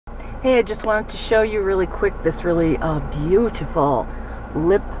Hey, I just wanted to show you really quick this really beautiful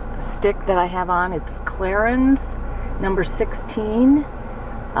lipstick that I have on. It's CLARINS number 16.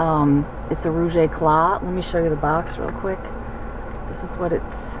 It's a Rouge Eclat. Let me show you the box real quick. This is what it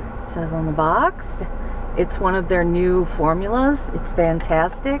says on the box. It's one of their new formulas. It's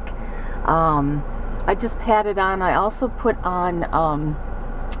fantastic. I just pat it on. I also put on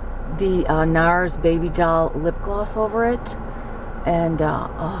the NARS Baby Doll lip gloss over it. And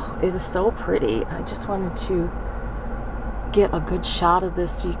oh, it is so pretty. I just wanted to get a good shot of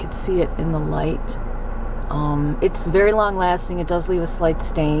this so you could see it in the light. It's very long lasting. It does leave a slight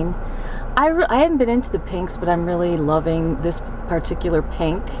stain. I haven't been into the pinks, but I'm really loving this particular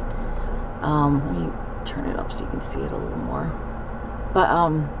pink. Let me turn it up so you can see it a little more. But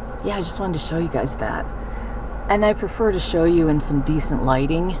yeah, I just wanted to show you guys that. And I prefer to show you in some decent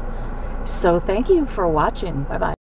lighting. So thank you for watching. Bye-bye.